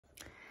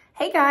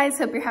Hey guys,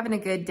 hope you're having a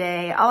good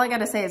day. All I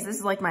gotta say is this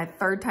is like my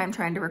third time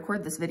trying to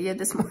record this video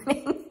this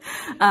morning.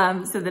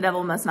 So the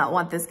devil must not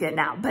want this getting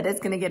out, but it's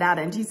gonna get out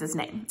in Jesus'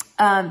 name.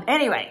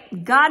 Anyway,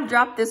 God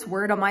dropped this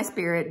word on my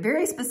spirit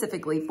very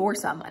specifically for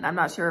someone. I'm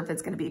not sure if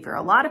it's gonna be for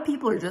a lot of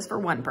people or just for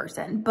one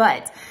person,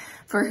 but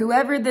for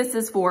whoever this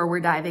is for,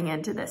 we're diving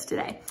into this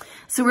today.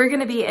 So we're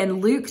gonna be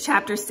in Luke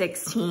chapter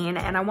 16,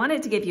 and I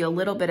wanted to give you a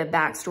little bit of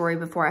backstory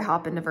before I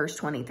hop into verse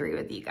 23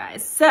 with you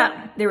guys. So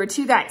there were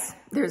two guys.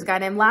 There was a guy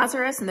named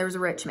Lazarus and there was a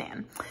rich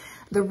man.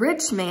 The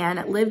rich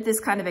man lived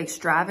this kind of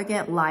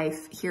extravagant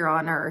life here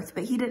on earth,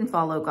 but he didn't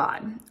follow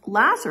God.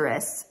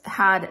 Lazarus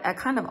had a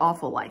kind of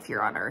awful life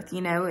here on earth.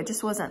 You know, it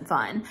just wasn't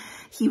fun.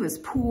 He was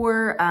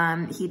poor.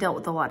 He dealt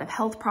with a lot of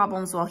health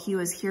problems while he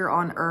was here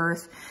on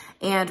earth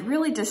and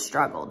really just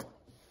struggled.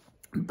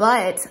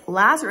 But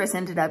Lazarus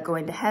ended up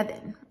going to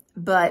heaven,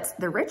 but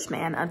the rich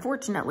man,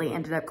 unfortunately,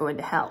 ended up going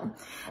to hell.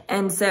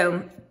 And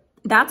so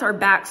that's our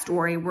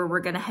backstory where we're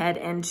going to head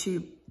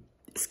into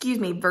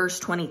verse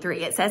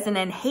 23. It says, "And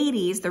in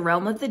Hades, the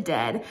realm of the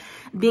dead,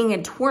 being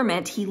in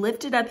torment, he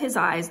lifted up his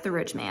eyes, the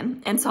rich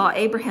man, and saw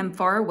Abraham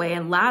far away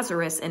and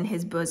Lazarus in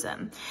his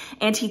bosom.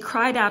 And he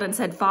cried out and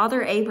said,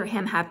 Father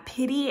Abraham, have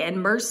pity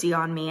and mercy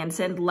on me, and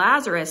send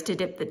Lazarus to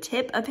dip the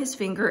tip of his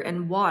finger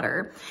in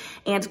water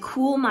and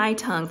cool my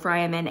tongue, for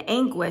I am in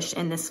anguish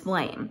in this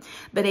flame.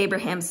 But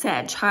Abraham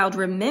said, Child,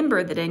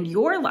 remember that in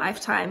your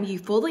lifetime you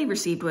fully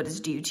received what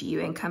is due to you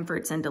in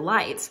comforts and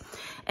delights,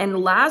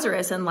 and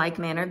Lazarus in like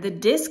manner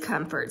the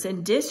discomforts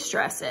and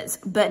distresses,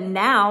 but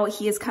now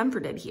he is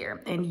comforted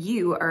here, and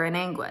you are in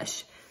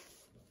anguish."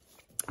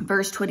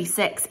 Verse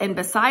 26, "And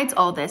besides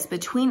all this,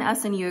 between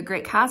us and you a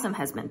great chasm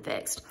has been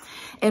fixed,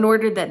 in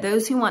order that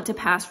those who want to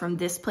pass from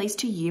this place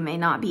to you may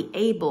not be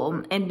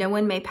able, and no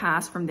one may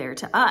pass from there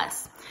to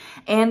us.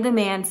 And the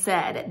man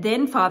said,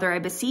 Then, Father, I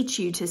beseech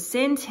you to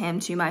send him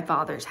to my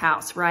father's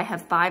house, for I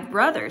have 5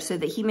 brothers, so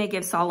that he may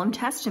give solemn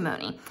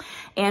testimony,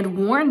 and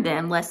warn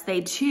them, lest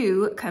they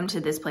too come to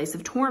this place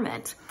of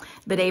torment.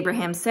 But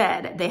Abraham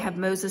said, They have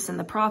Moses and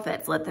the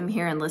prophets, let them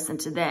hear and listen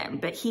to them.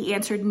 But he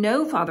answered,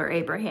 No, Father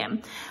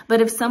Abraham,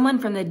 but if someone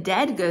from the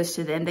dead goes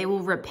to them, they will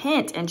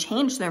repent and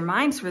change their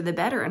minds for the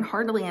better and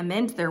heartily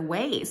amend their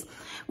ways,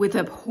 with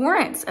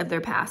abhorrence of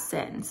their past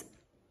sins.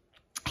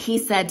 He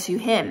said to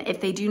him, If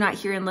they do not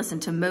hear and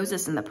listen to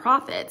Moses and the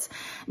prophets,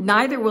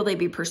 neither will they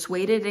be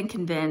persuaded and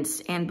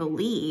convinced and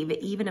believe,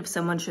 even if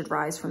someone should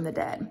rise from the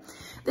dead."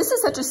 This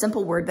is such a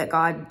simple word that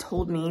God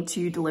told me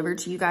to deliver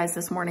to you guys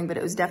this morning, but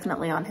it was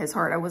definitely on his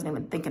heart. I wasn't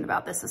even thinking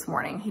about this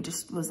morning. He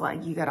just was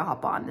like, you got to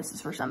hop on. This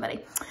is for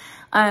somebody.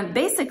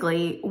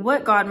 Basically,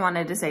 what God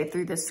wanted to say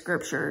through this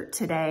scripture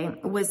today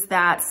was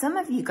that some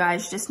of you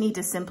guys just need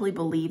to simply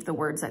believe the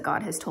words that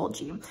God has told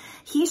you.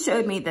 He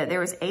showed me that there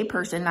was a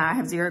person, now I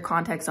have zero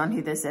context on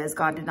who this is,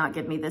 God did not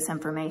give me this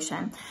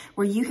information,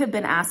 where you have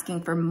been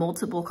asking for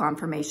multiple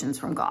confirmations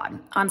from God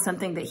on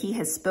something that he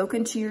has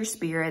spoken to your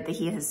spirit, that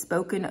he has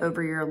spoken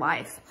over your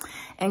life.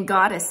 And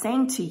God is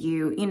saying to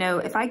you, you know,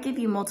 if I give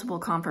you multiple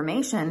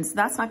confirmations,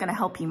 that's not going to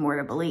help you more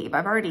to believe.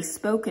 I've already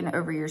spoken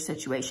over your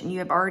situation. You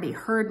have already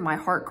heard my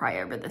heart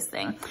cry over this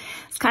thing.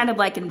 It's kind of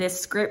like in this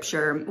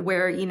scripture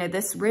where, you know,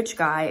 this rich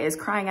guy is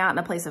crying out in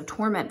a place of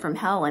torment from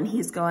hell, and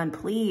he's going,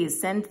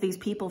 please send these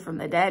people from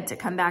the dead to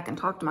come back and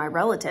talk to my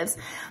relatives.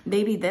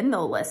 Maybe then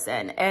they'll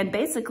listen. And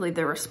basically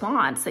the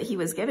response that he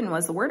was given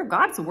was, the word of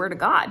God is the word of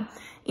God.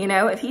 You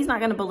know, if he's not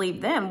going to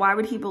believe them, why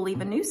would he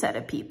believe a new set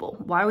of people?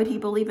 Why would he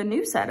believe a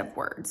new set of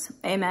words?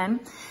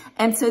 Amen.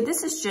 And so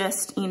this is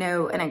just, you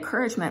know, an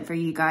encouragement for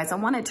you guys. I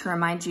wanted to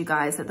remind you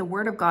guys that the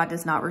word of God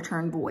does not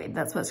return void.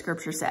 That's what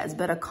scripture says,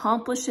 but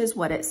accomplishes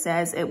what it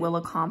says it will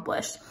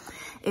accomplish.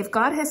 If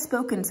God has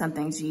spoken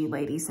something to you,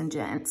 ladies and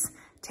gents,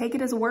 take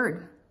it as a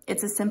word.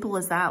 It's as simple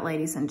as that,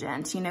 ladies and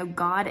gents. You know,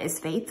 God is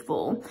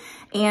faithful.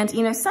 And,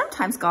 you know,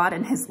 sometimes God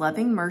in his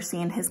loving mercy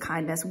and his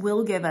kindness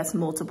will give us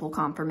multiple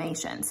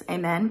confirmations.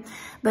 Amen.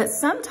 But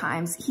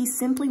sometimes he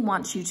simply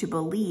wants you to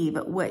believe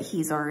what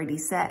he's already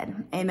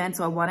said. Amen.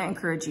 So I want to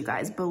encourage you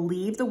guys,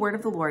 believe the word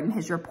of the Lord and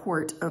his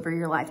report over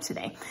your life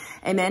today.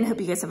 Amen. Hope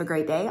you guys have a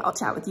great day. I'll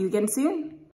chat with you again soon.